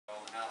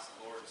house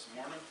of the Lord this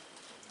morning.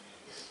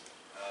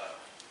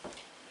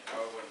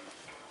 Well,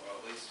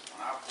 at least when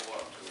I pull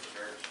up to a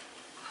church,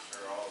 I'm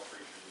sure all the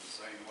preachers are the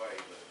same way,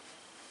 but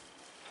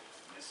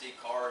when I see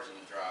cars in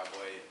the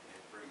driveway,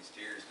 it brings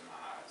tears to my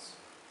eyes.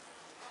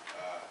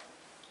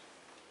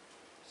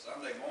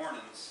 Sunday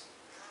mornings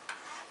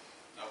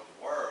of the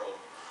world,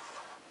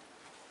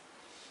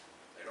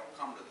 they don't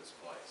come to this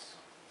place.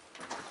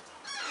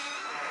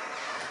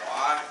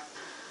 Why?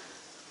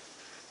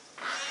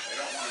 They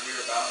don't want to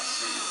hear about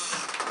sin.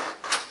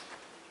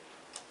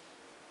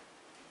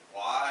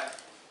 Why?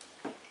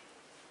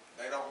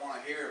 They don't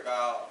want to hear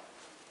about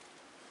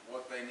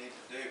what they need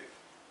to do.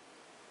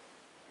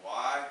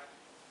 Why?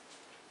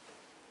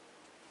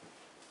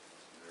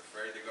 They're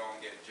afraid they're going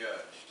to get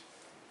judged.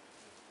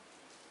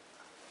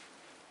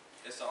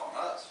 It's on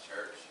us,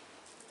 church.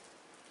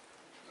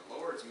 The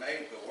Lord's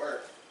made the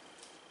work.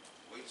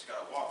 We just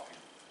got to walk in.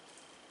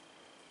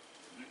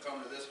 You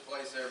come to this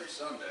place every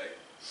Sunday,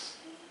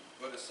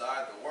 put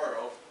aside the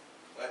world,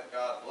 let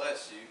God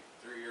bless you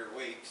through your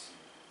weeks,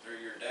 through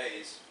your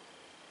days.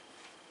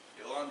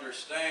 You'll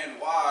understand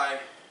why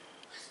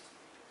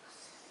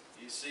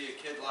you see a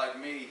kid like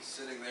me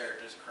sitting there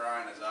just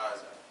crying his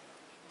eyes out.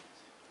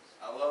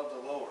 I love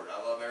the Lord. I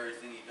love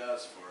everything He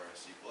does for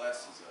us. He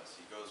blesses us.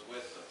 He goes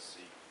with us.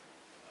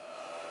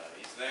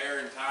 He's there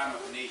in time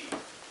of need.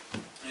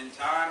 In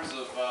times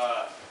of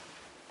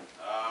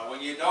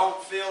when you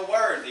don't feel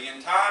worthy.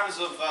 In times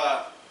of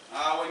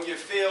when you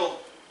feel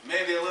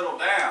maybe a little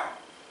down.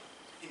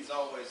 He's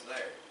always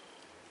there.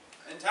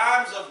 In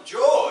times of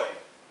joy,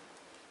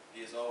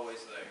 He is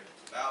always there.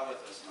 Bow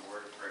with us in a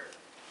word of prayer.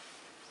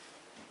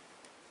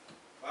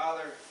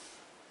 Father,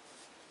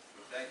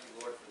 we thank you,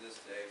 Lord, for this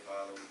day.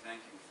 Father, we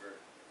thank you for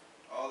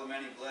all the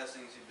many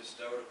blessings you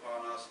bestowed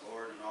upon us,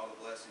 Lord, and all the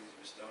blessings you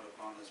bestowed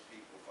upon this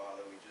people,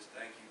 Father. We just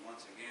thank you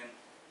once again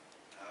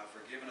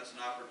for giving us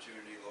an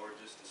opportunity, Lord,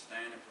 just to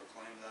stand and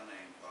proclaim thy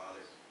name, Father.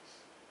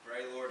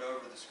 Pray, Lord,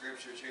 over the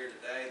scriptures here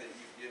today that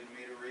you've given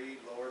me to read,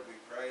 Lord. We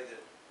pray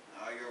that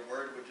your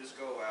word would just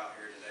go out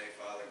here today,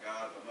 Father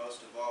God. But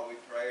most of all, we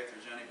pray if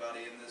there's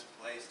anybody in this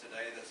place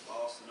today that's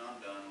lost and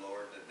undone,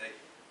 Lord, that they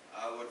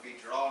would be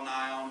drawn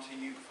nigh unto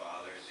you,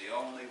 Father. The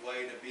only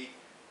way to be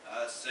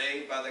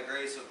saved by the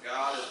grace of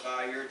God is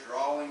by your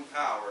drawing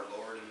power,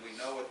 Lord. And we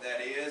know what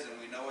that is, and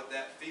we know what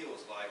that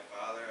feels like,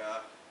 Father.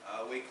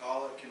 We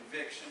call it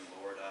conviction,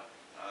 Lord.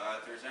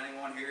 If there's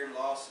anyone here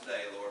lost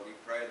today, Lord, we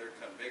pray their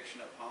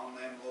conviction upon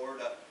them,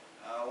 Lord.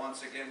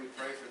 Once again, we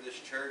pray for this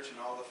church and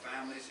all the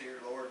families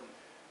here, Lord. And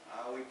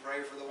we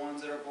pray for the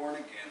ones that are born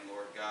again,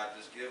 Lord God.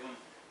 Just give them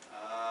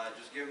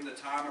the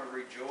time of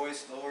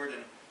rejoice, Lord,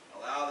 and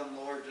allow them,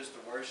 Lord, just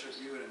to worship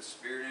you in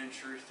spirit and in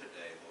truth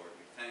today, Lord.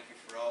 We thank you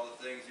for all the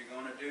things you're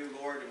going to do,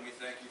 Lord, and we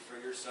thank you for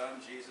your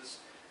Son, Jesus,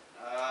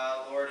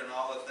 Lord, and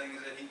all the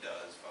things that He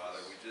does, Father.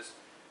 We just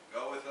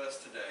go with us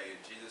today.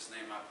 In Jesus'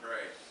 name I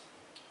pray.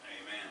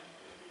 Amen.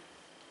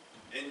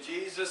 In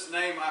Jesus'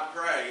 name I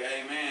pray.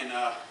 Amen.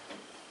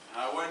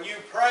 When you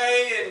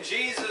pray in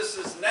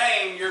Jesus'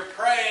 name, you're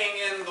praying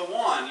in the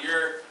one.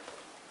 You're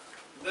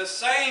the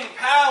same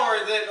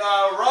power that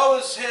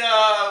rose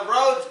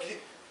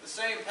the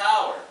same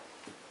power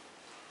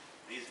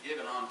He's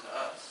given unto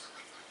us.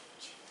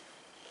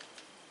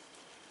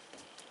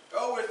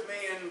 Go with me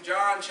in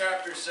John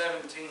chapter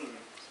 17. There's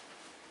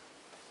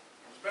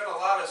been a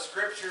lot of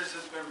scriptures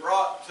that's been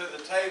brought to the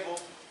table.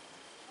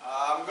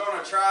 I'm going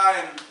to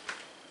try and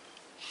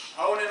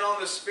hone in on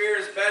the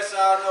Spirit as best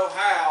I know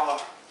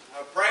how.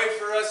 Pray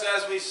for us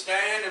as we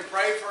stand and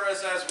pray for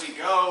us as we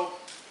go.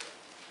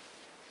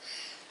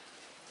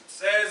 It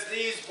says,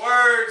 these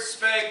words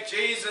spake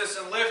Jesus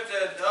and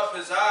lifted up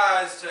His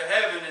eyes to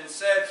heaven and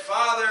said,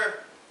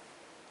 Father,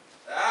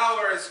 the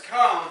hour is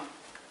come.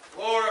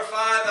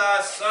 Glorify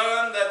thy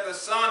Son, that the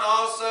Son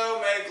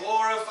also may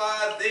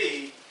glorify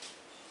thee,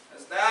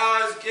 as thou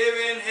hast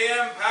given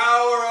Him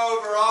power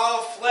over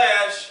all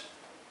flesh,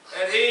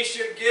 that He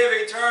should give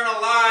eternal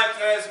life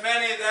to as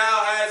many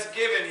thou hast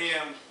given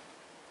Him.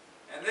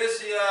 And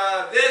this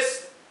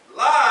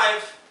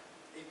life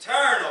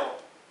eternal,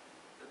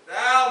 that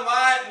thou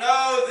might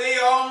know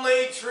the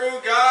only true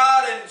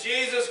God and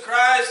Jesus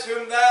Christ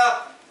who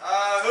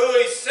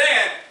He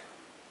sent.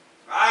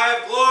 I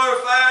have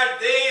glorified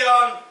thee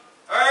on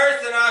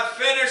earth, and I have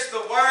finished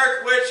the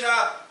work which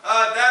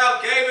thou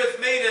gavest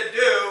me to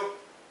do.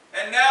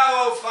 And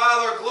now, O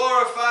Father,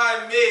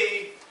 glorify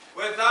me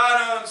with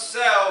thine own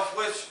self,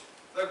 which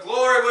the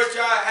glory which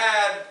I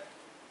had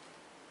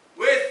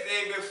with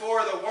thee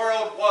before the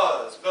world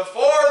was.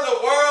 Before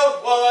the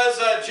world was,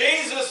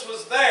 Jesus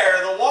was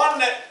there, the one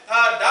that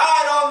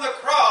died on the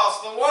cross,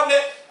 the one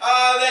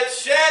that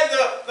shed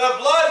the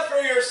blood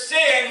for your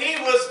sin. He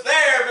was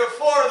there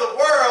before the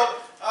world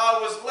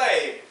was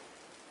laid.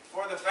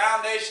 Before the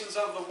foundations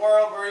of the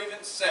world were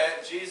even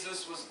set,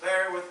 Jesus was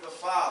there with the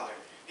Father.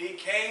 He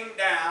came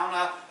down,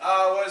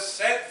 was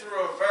sent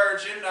through a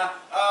virgin. No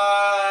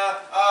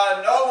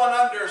one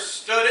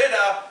understood it.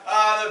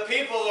 The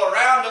people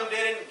around him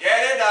didn't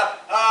get it.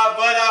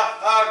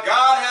 But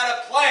God had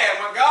a plan.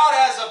 When God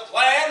has a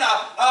plan,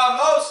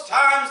 most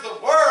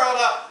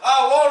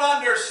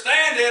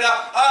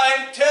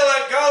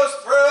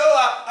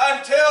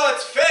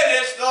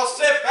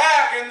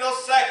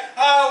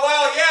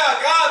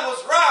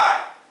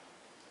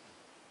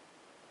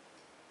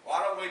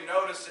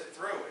notice it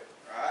through it,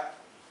 right?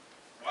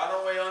 Why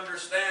don't we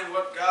understand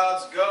what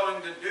God's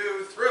going to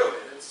do through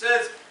it? It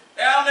says,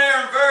 down there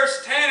in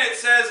verse 10, it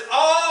says,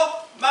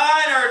 all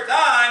mine are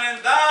thine,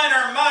 and thine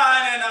are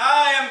mine, and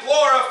I am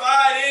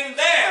glorified in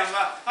them.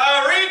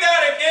 I read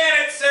that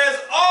again. It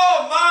says,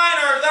 all mine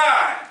are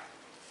thine.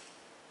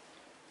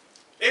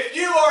 If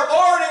you are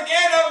born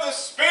again of the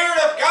Spirit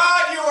of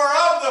God, you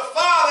are of the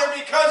Father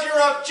because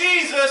you're of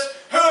Jesus,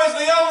 who is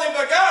the only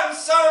begotten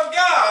Son of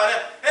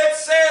God. It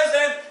says,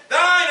 and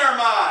thine are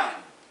mine.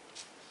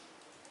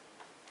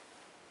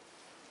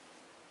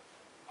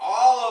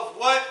 All of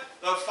what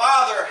the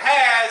Father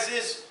has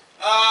is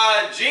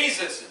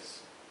Jesus's.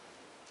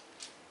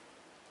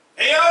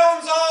 He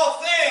owns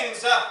all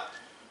things.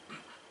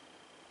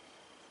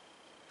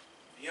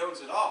 He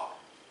owns it all.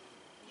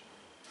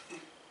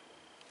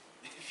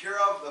 If you're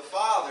of the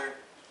Father,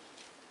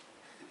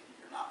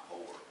 you're not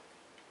poor.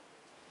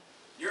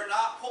 You're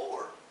not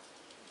poor.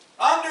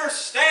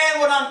 Understand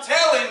what I'm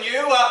telling you.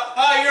 You're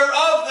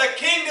of the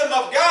kingdom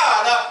of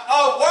God,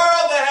 a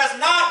world that has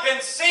not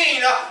been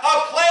seen,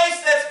 a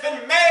place that's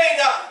been made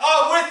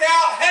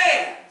without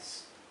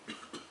hands.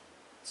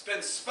 It's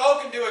been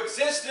spoken to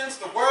existence,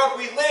 the world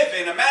we live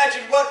in.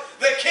 Imagine what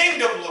the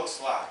kingdom looks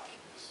like.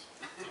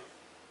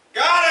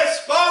 God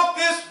has spoke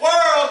this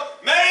world,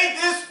 made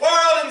this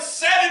world in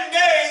 7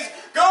 days.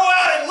 Go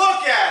out and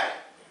look at it.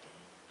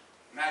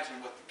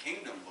 Imagine what the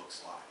kingdom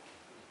looks like.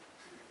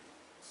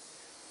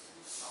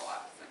 I'll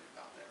have to think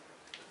about that.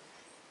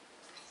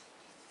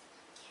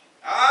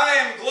 I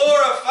am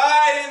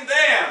glorified in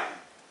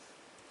them.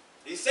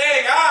 He's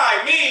saying,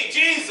 I, me,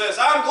 Jesus,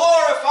 I'm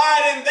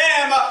glorified in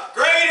them.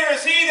 Greater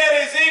is He that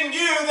is in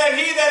you than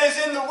he that is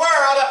in the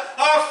world.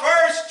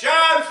 1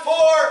 John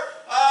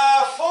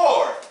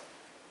 4:4.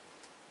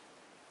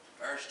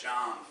 1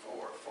 John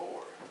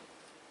 4:4.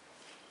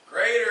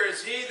 Greater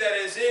is He that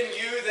is in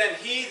you than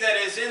he that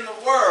is in the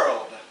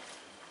world.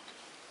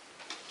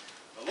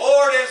 The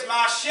Lord is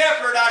my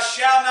shepherd, I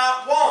shall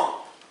not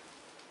want.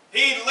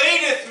 He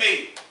leadeth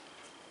me.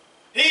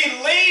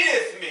 He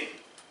leadeth me.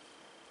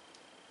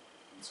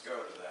 Let's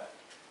go to that.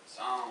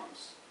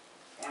 Psalms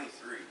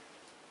 23.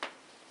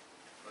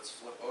 Let's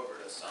flip over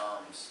to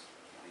Psalms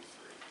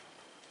 23.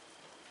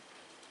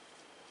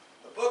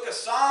 The book of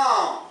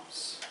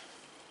Psalms.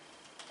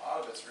 A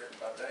lot of it's written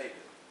by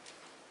David.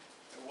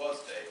 Who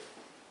was David?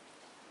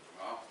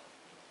 Well,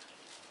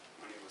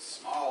 when he was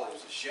small, he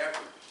was a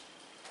shepherd.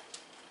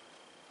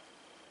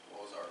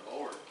 What was our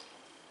Lord?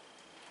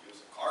 He was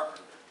a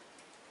carpenter.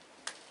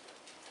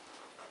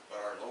 But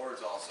our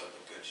Lord's also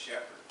the good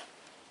shepherd.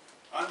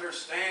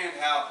 Understand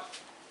how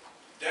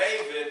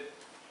David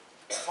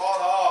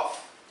fought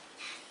off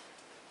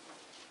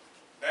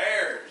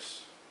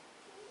bears,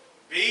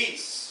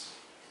 beasts,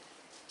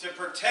 to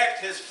protect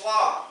his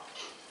flock.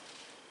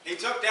 He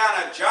took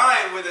down a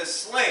giant with a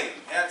sling.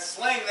 That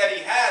sling that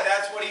he had,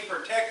 that's what he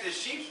protected his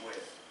sheep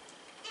with.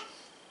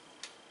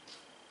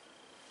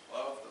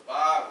 Love the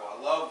Bible. I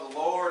love the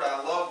Lord.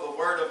 I love the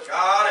Word of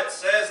God. It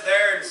says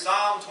there in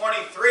Psalm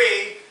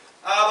 23,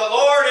 the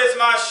Lord is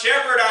my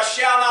shepherd, I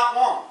shall not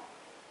want.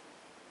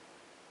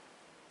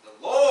 The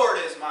Lord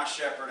is my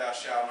shepherd, I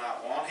shall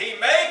not want. He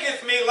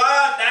maketh me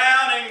lie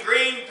down in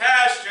green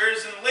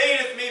pastures and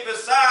leadeth me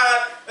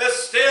beside the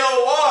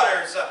still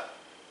waters.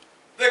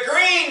 The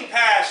green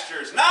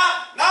pastures,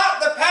 not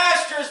the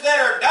pastures that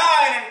are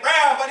dying and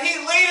brown, but He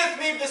leadeth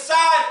me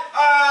beside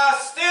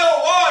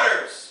still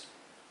waters.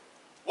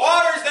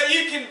 Waters that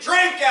you can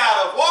drink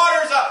out of,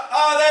 waters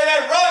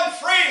that run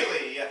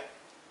freely.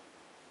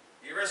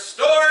 He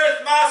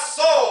restoreth my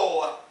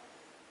soul.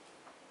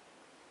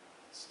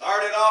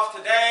 Started off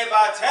today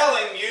by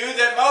telling you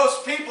that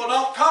most people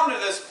don't come to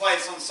this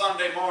place on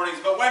Sunday mornings,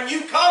 but when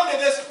you come to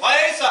this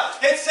place,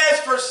 it says,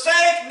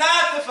 forsake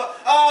not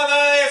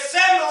the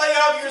assembly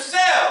of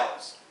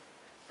yourselves.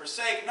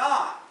 Forsake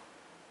not.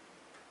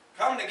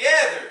 Come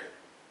together.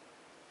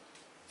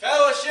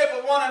 Fellowship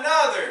with one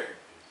another.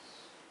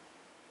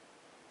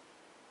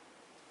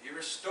 He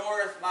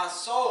restoreth my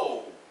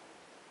soul.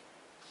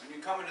 When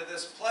you come into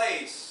this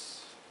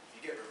place,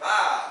 you get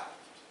revived.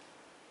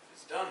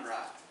 It's done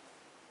right.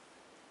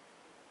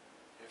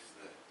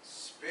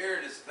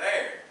 Spirit is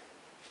there,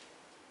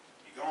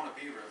 you're going to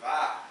be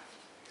revived.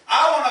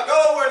 I want to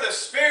go where the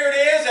Spirit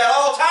is at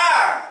all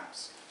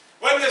times.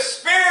 When the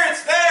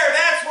Spirit's there,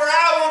 that's where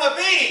I want to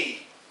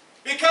be.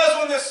 Because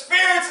when the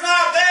Spirit's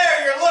not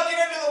there, you're looking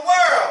into the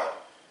world.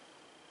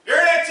 You're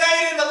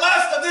imitating the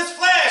lust of this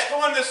flesh.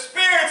 But when the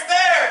Spirit's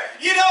there,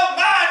 you don't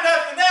mind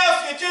nothing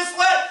else. You just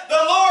let the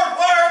Lord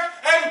work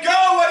and go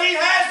what He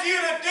has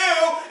you to do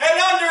and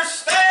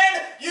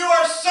understand you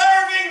are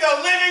serving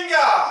the living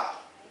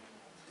God.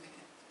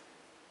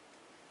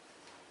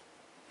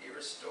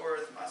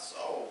 Restoreth my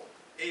soul.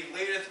 He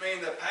leadeth me in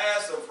the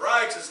paths of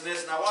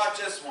righteousness. Now watch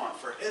this one.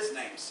 For His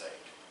name's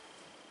sake.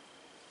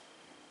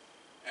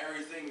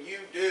 Everything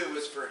you do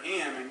is for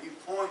Him, and you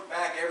point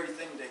back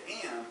everything to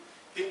Him.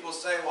 People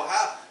say, well,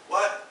 how?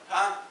 What?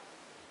 Huh?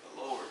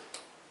 The Lord.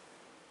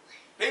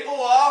 People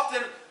will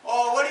often,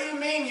 oh, what do you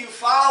mean you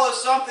follow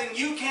something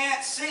you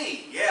can't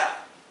see. Yeah.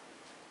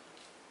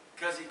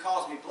 Because he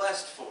calls me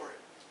blessed for it.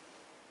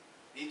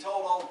 He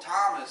told old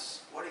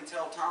Thomas, what did he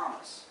tell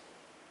Thomas?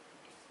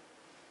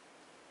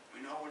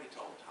 We know what he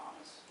told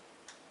Thomas.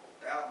 Old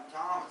doubting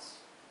Thomas.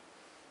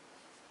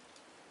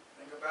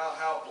 Think about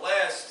how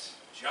blessed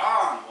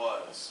John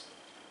was.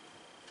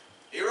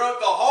 He wrote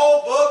the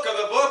whole book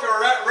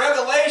of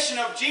Revelation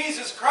of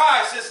Jesus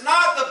Christ. It's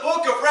not the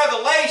book of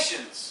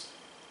Revelations.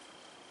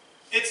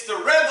 It's the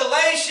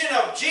revelation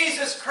of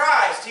Jesus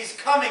Christ. He's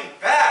coming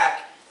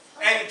back.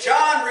 And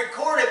John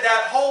recorded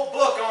that whole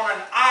book on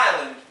an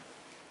island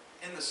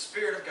in the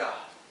Spirit of God.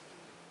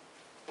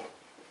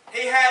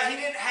 He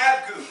didn't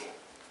have Google.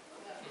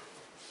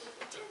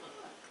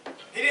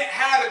 He didn't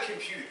have a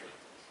computer.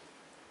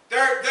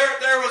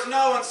 There was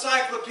no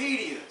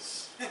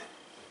encyclopedias.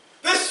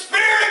 The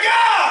Spirit of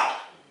God!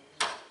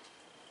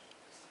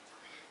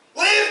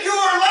 Live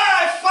your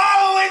life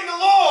following the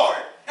Lord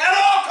at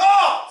all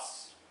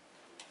costs.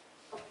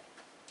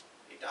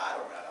 He died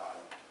on that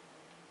island.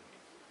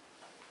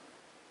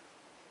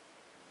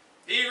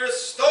 He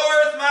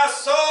restoreth my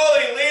soul.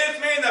 He leadeth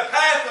me in the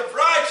path of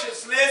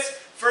righteousness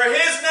for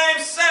His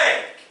name's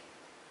sake.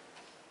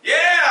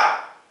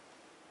 Yeah!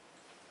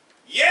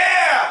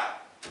 Yeah!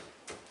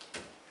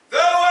 Though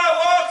I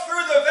walk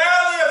through the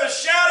valley of the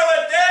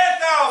shadow of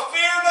death, I'll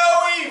fear no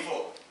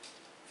evil.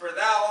 For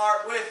Thou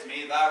art with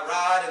me, Thy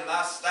rod and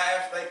Thy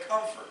staff, they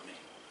comfort me.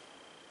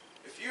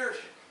 If you're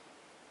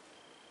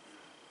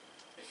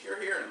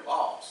here and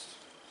lost,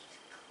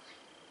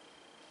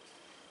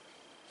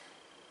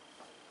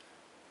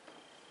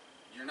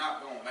 you're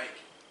not going to make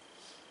it.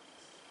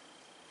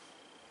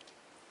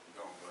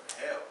 You're going to go to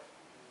hell.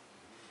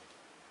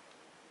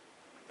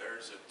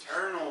 There's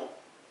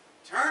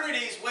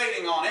eternity's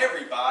waiting on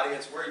everybody.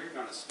 It's where you're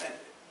going to spend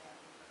it.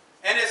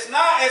 And it's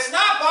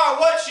not by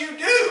what you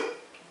do.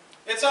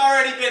 It's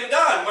already been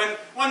done.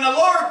 When the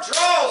Lord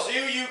draws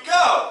you, you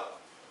go.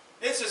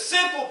 It's a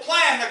simple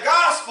plan. The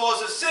gospel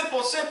is a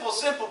simple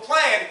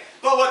plan.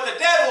 But what the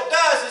devil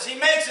does is he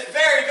makes it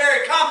very,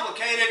 very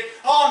complicated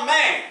on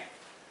man.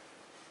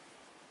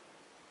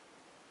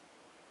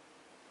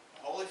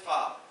 The Holy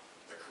Father,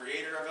 the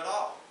creator of it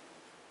all,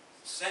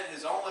 sent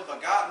His only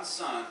begotten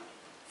Son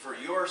for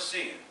your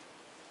sin.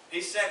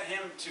 He sent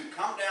Him to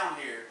come down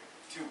here,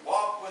 to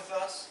walk with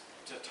us,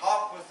 to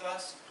talk with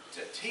us,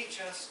 to teach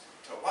us,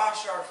 to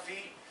wash our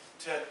feet,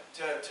 to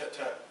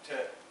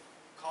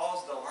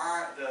cause the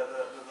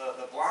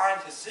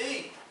blind to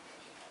see,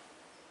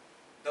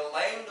 the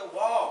lame to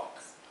walk.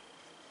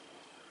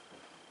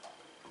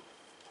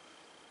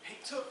 He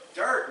took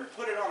dirt and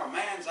put it on a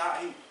man's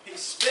eye. He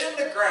spit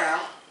in the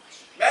ground,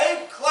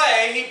 made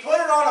clay, He put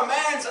it on a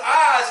man's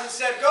eyes and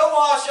said, go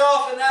wash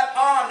off in that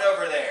pond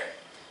over there.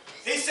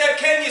 He said,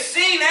 can you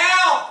see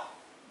now?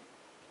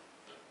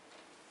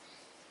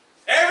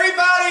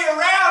 Everybody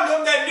around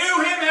him that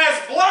knew him as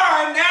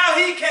blind, now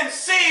he can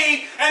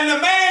see, and the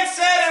man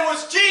said it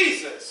was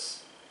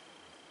Jesus.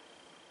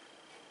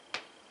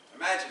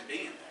 Imagine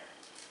being there.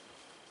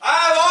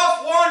 I've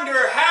often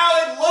wondered how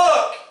it'd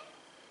look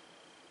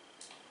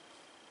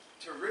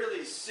to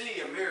really see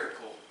a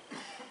miracle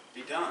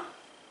be done.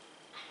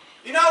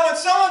 You know, when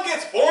someone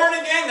gets born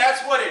again,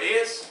 that's what it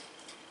is.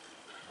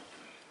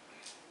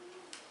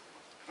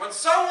 When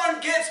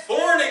someone gets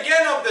born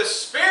again of the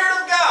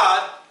Spirit of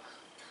God,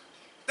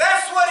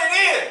 that's what it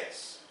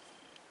is.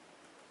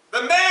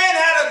 The man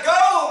had to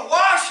go and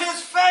wash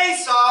his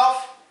face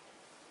off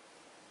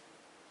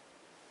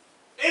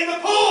in the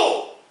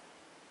pool,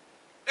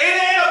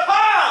 in a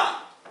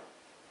pond.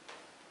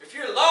 If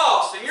you're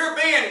lost and you're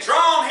being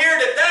drawn here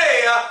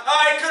today,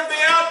 it could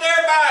be out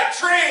there by a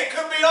tree, it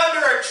could be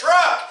under a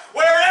truck,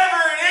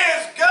 wherever it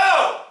is,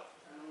 go.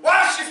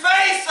 Wash your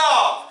face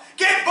off.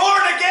 Get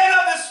born again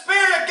of the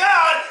Spirit of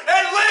God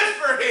and live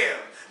for Him.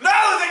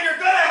 Know that you're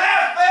going to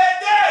have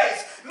bad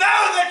days. Know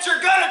that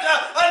you're going to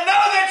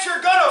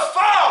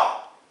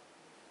fall.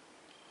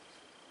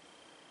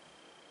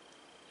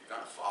 You're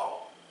going to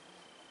fall.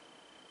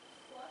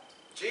 What?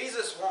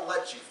 Jesus won't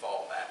let you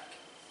fall back.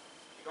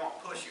 He's going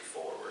to push you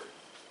forward.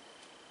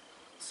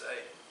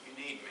 Say, you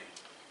need me.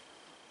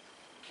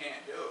 You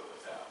can't do it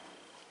without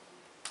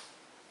me.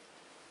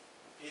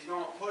 He's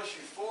going to push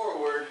you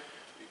forward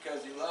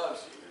because He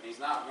loves you, and He's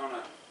not going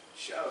to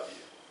shove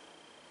you.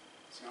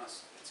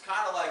 It's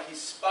kind of like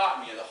He's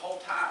spotting you the whole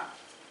time.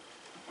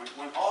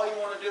 When all you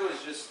want to do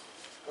is just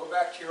go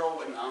back to your old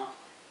way, no,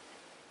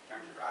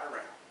 turn you right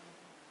around.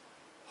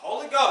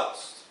 Holy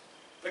Ghost,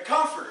 the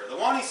Comforter, the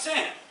one He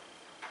sent.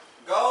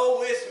 Go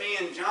with me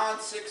in John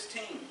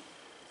 16.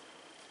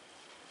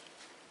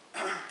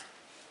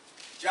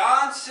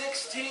 John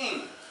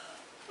 16.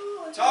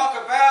 Talk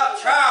about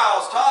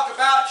trials, talk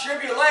about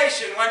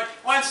tribulation.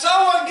 When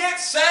someone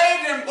gets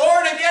saved and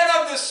born again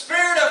of the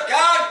Spirit of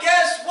God,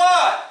 guess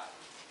what?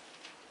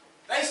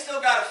 They still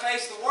got to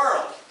face the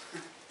world.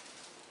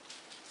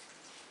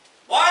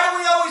 Why do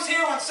we always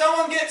hear when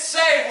someone gets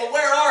saved, well,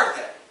 where are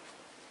they?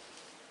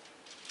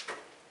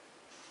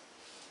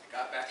 They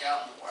got back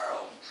out in the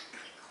world.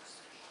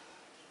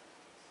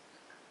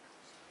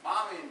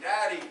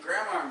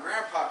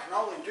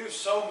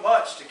 so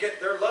much to get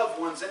their loved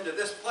ones into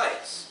this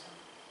place.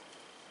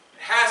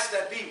 It has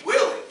to be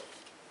willing.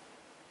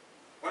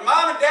 When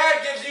Mom and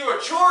Dad gives you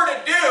a chore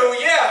to do,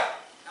 yeah,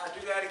 I'll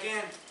do that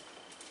again.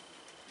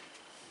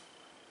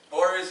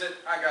 Or is it,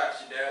 I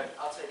got you, Dad.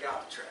 I'll take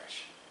out the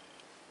trash.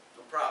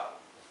 No problem.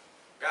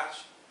 Got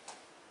you.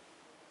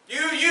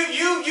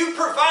 You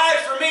provide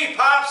for me,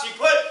 Pops. You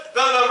put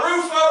the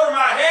roof over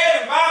my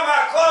head and buy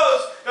my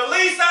clothes. The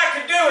least I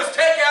can do is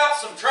take out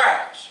some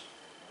trash.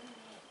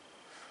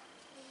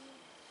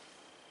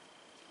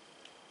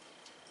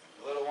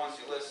 The little ones,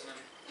 you listening?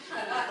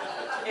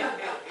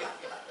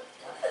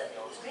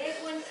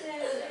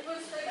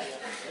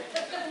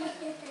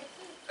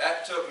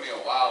 That took me a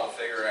while to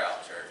figure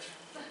out, church.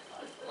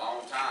 A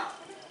long time.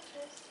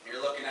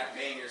 You're looking at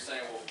me and you're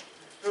saying, well,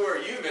 who are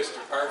you, Mr.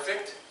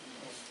 Perfect?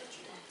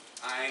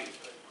 I ain't.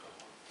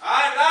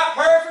 I'm not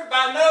perfect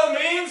by no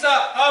means,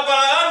 but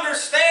I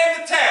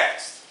understand the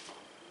text.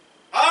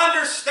 I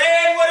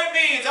understand what it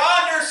means.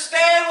 I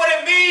understand what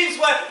it means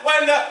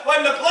when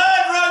the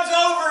blood runs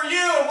over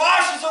you and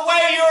washes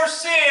away your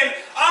sin.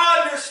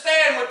 I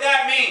understand what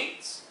that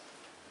means.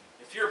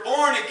 If you're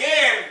born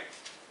again,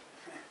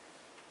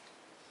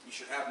 you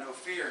should have no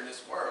fear in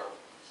this world.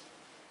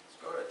 Let's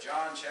go to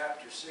John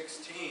chapter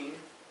 16,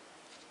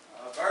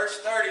 verse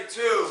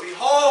 32.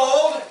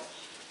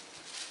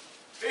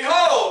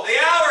 Behold, the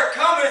hour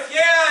cometh,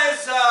 yea,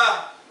 is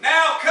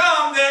now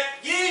come, that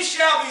ye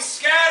shall be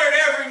scattered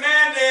every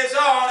man to his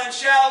own, and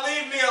shall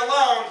leave me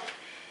alone.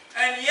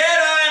 And yet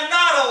I am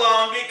not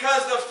alone,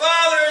 because the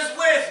Father is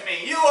with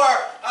me. You are,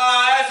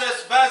 as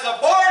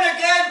a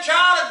born-again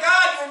child of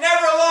God, you're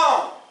never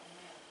alone.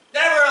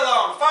 Never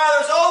alone.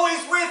 Father's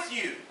always with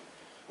you,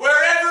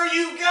 wherever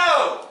you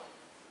go.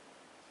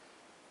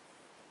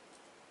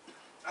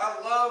 I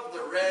love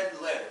the red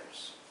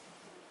letters.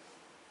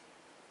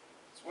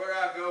 It's where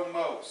I go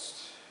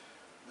most.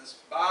 This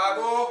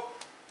Bible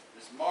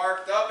is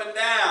marked up and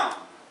down.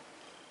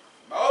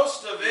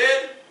 Most of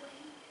it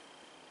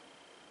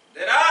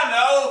that I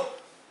know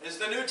is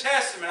the New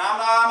Testament.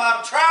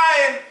 I'm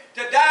trying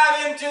to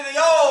dive into the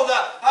Old,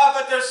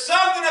 but there's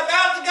something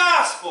about the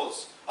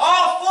Gospels.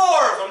 All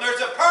four of them.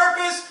 There's a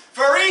purpose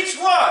for each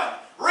one.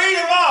 Read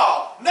them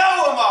all.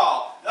 Know them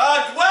all.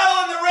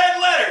 Dwell in the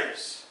red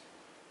letters.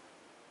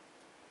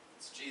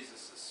 It's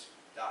Jesus'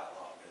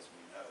 dialogue, as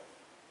we know.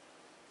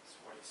 That's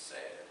what he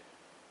said.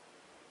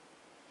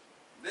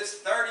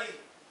 This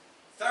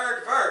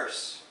 33rd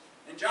verse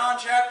in John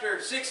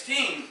chapter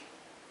 16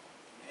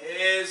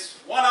 is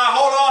one I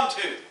hold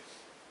on to.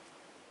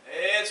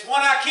 It's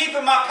one I keep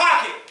in my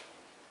pocket.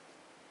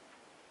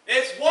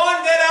 It's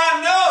one that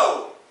I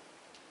know.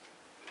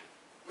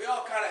 We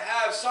all kind of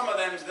have some of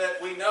them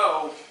that we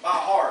know by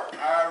heart.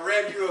 I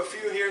read you a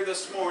few here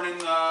this morning.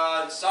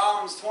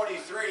 Psalms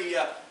 23,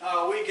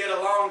 we get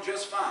along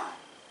just fine.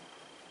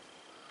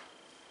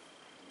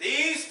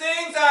 These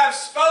things I have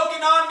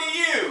spoken unto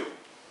you.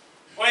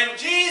 When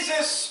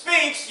Jesus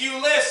speaks,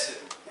 you listen.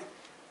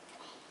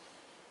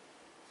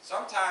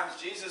 Sometimes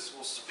Jesus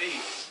will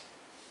speak.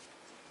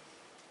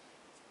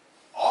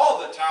 All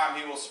the time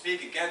he will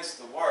speak against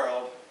the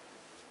world.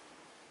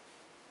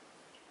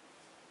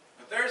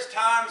 But there's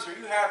times where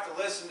you have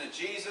to listen to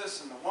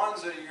Jesus, and the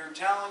ones that are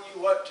telling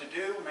you what to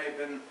do may have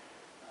been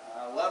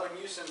loving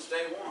you since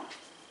day one.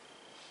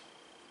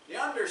 You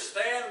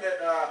understand that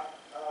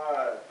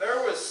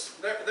there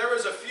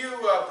was a few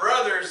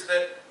brothers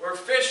that were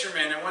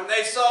fishermen, and when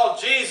they saw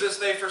Jesus,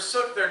 they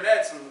forsook their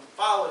nets and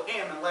followed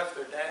him and left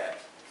their dad.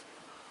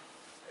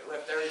 They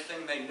left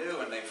everything they knew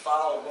and they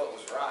followed what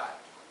was right.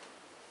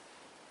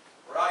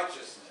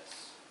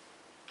 Righteousness.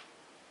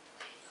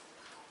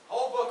 The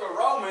whole book of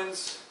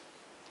Romans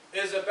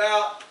is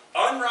about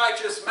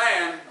unrighteous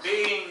man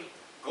being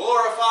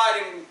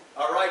glorified in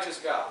a righteous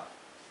God.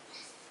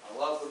 I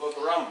love the book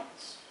of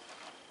Romans.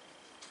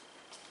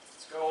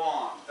 Let's go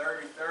on.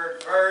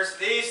 33rd verse.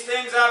 These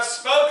things I've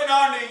spoken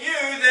unto you,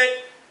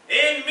 that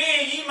in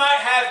me ye might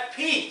have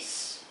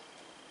peace.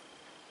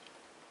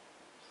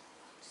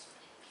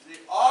 The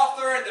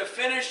author and the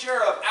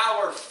finisher of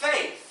our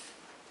faith.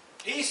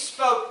 He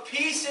spoke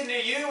peace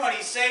into you when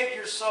he saved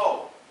your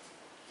soul.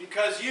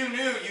 Because you knew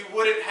you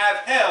wouldn't have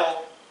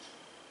hell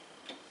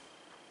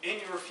in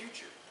your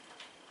future.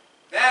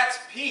 That's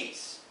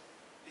peace.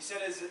 He said,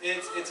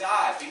 it's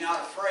I, be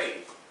not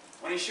afraid.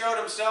 When he showed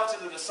himself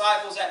to the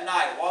disciples at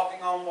night,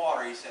 walking on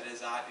water, he said,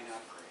 it's I, be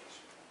not afraid.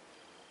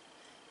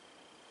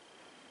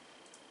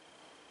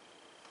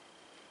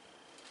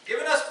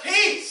 Giving us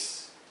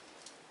peace.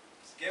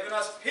 He's given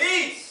us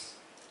peace.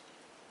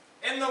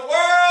 In the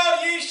world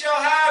ye shall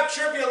have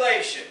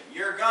tribulation.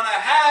 You're going to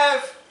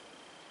have,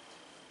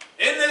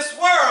 in this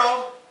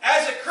world,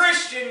 as a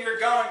Christian, you're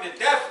going to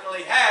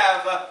definitely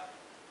have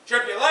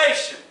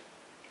tribulation.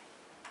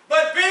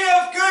 But be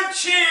of good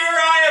cheer,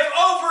 I have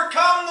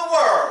overcome the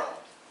world.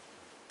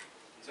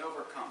 He's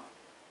overcome.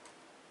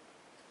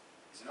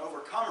 He's an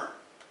overcomer.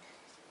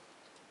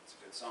 It's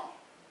a good song.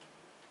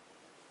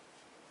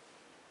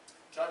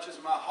 Touches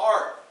my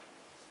heart.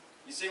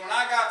 You see, when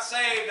I got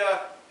saved,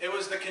 it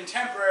was the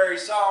contemporary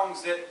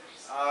songs that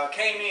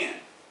came in.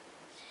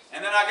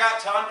 And then I got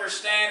to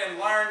understand and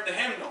learn the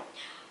hymnal.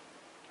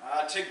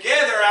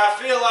 Together, I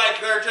feel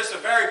like they're just a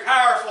very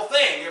powerful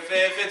thing if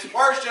it's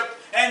worshiped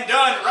and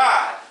done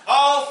right.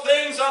 All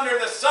things under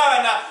the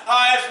sun,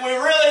 if we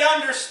really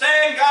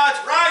understand God's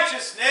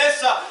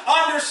righteousness,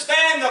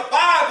 understand the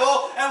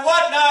Bible and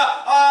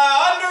whatnot,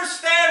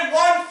 understand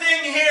one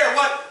thing here,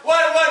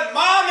 what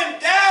Mom and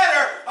Dad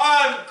or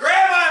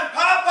Grandma and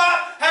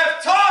Papa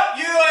have taught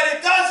you, and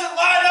it doesn't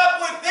line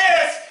up with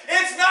this,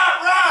 it's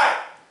not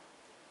right.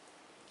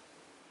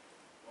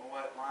 Well,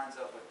 what lines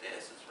up with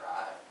this is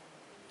right.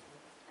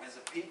 As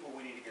a people,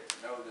 we need to get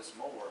to know this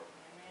more.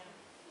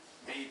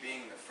 Me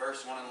being the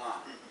first one in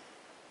line.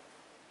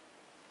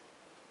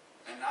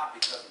 And not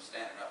because I'm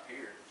standing up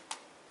here.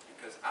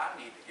 Because I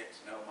need to get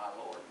to know my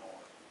Lord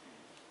more.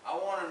 I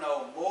want to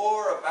know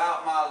more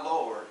about my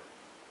Lord.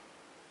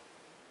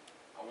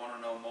 I want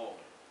to know more.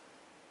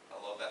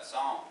 I love that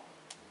song.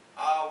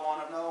 I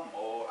want to know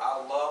more. I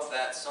love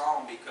that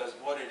song because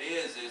what it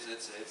is it's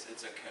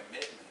a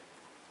commitment.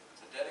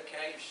 It's a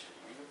dedication.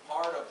 When you're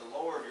part of the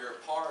Lord, you're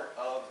a part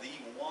of the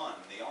one,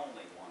 the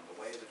only one,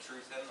 the way, the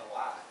truth, and the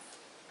life.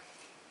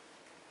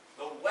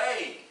 The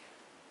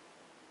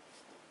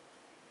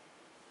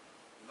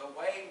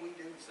way we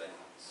do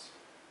things.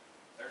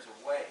 There's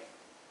a way.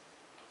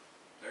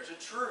 There's a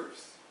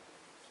truth.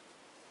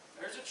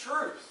 There's a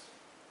truth.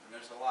 And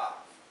there's a life.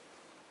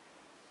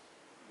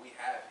 We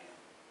have Him.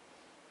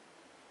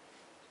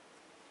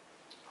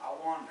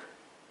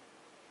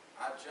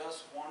 I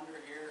just wonder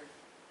here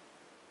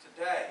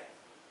today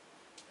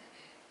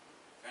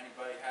if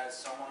anybody has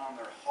someone on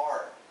their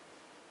heart,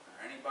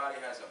 or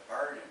anybody has a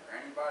burden, or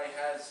anybody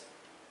has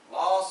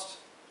lost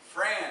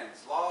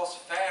friends, lost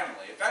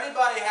family. If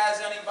anybody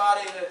has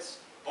anybody that's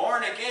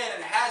born again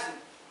and hasn't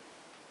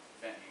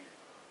been here.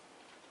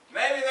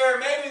 Maybe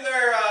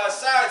they're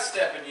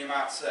sidestepping, you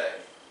might say.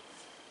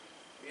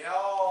 We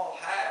all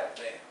have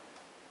them.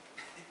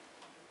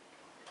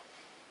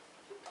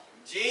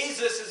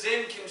 Jesus is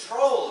in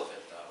control of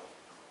it, though.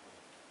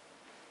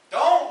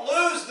 Don't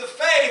lose the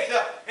faith.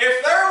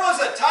 If there was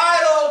a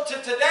title to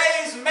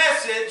today's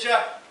message,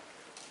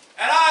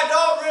 and I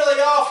don't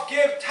really often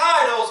give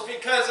titles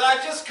because I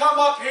just come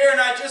up here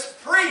and I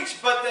just preach,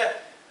 but the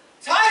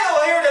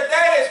title here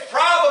today is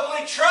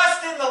probably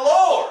Trust in the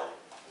Lord.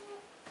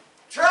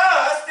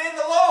 Trust in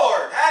the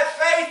Lord. Have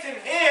faith in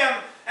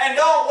Him and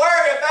don't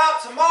worry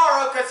about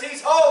tomorrow because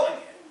He's holding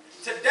it.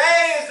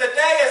 Today is the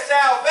day of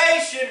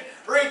salvation.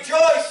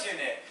 Rejoice in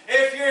it.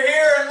 If you're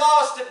here and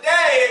lost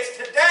today, it's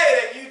today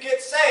that you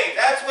get saved.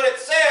 That's what it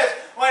says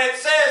when it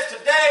says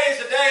today is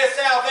the day of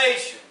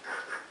salvation.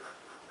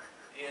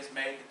 He has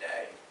made the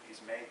day.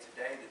 He's made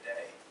today the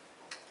day.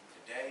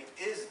 Today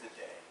is the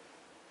day.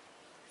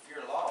 If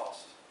you're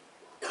lost,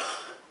 and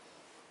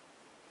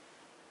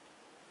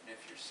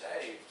if you're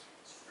saved,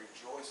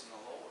 rejoice in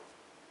the Lord.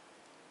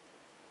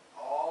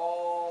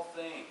 All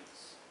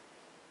things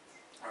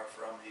are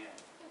from Him.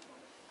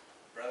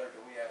 Brother,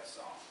 do we have a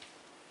song?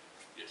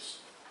 Yes.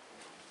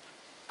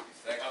 We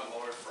thank the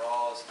Lord for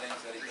all His things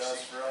that He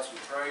does for us. We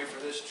pray for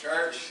this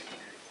church.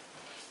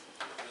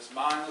 Just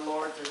mind the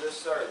Lord through this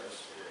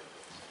service.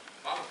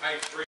 On page 3.